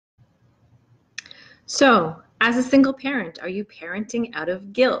So, as a single parent, are you parenting out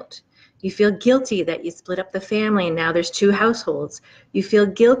of guilt? You feel guilty that you split up the family and now there's two households. You feel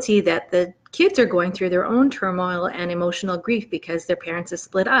guilty that the kids are going through their own turmoil and emotional grief because their parents have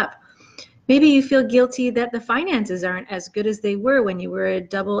split up. Maybe you feel guilty that the finances aren't as good as they were when you were a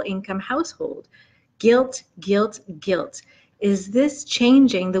double income household. Guilt, guilt, guilt. Is this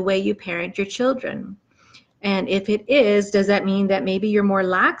changing the way you parent your children? And if it is, does that mean that maybe you're more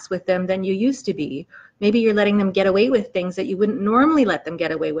lax with them than you used to be? Maybe you're letting them get away with things that you wouldn't normally let them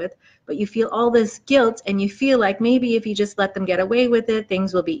get away with, but you feel all this guilt and you feel like maybe if you just let them get away with it,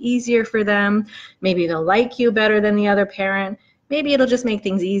 things will be easier for them. Maybe they'll like you better than the other parent. Maybe it'll just make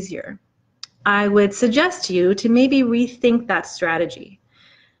things easier. I would suggest to you to maybe rethink that strategy.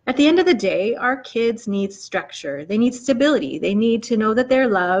 At the end of the day, our kids need structure. They need stability. They need to know that they're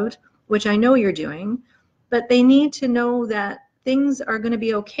loved, which I know you're doing, but they need to know that things are going to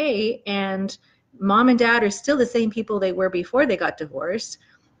be okay and mom and dad are still the same people they were before they got divorced.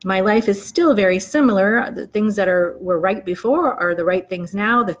 My life is still very similar. The things that were right before are the right things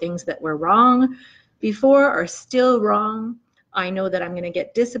now. The things that were wrong before are still wrong. I know that I'm going to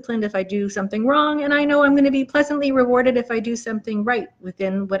get disciplined if I do something wrong, and I know I'm going to be pleasantly rewarded if I do something right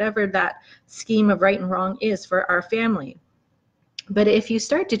within whatever that scheme of right and wrong is for our family. But if you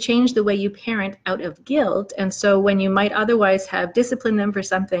start to change the way you parent out of guilt, and so when you might otherwise have disciplined them for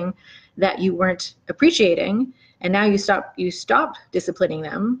something that you weren't appreciating, and now you stop disciplining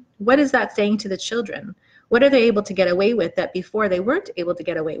them, what is that saying to the children? What are they able to get away with that before they weren't able to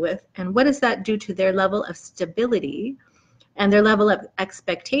get away with? And what does that do to their level of stability and their level of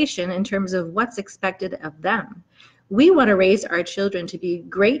expectation in terms of what's expected of them? We want to raise our children to be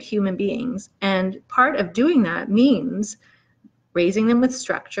great human beings, and part of doing that means raising them with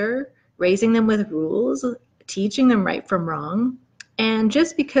structure, raising them with rules, teaching them right from wrong. And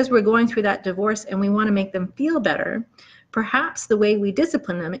just because we're going through that divorce and we want to make them feel better, perhaps the way we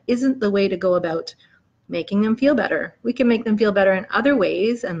discipline them isn't the way to go about making them feel better. We can make them feel better in other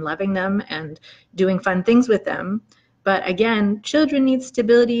ways and loving them and doing fun things with them. But again, children need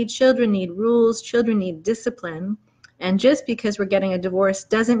stability, children need rules, children need discipline. And just because we're getting a divorce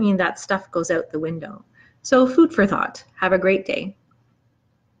doesn't mean that stuff goes out the window. So food for thought. Have a great day.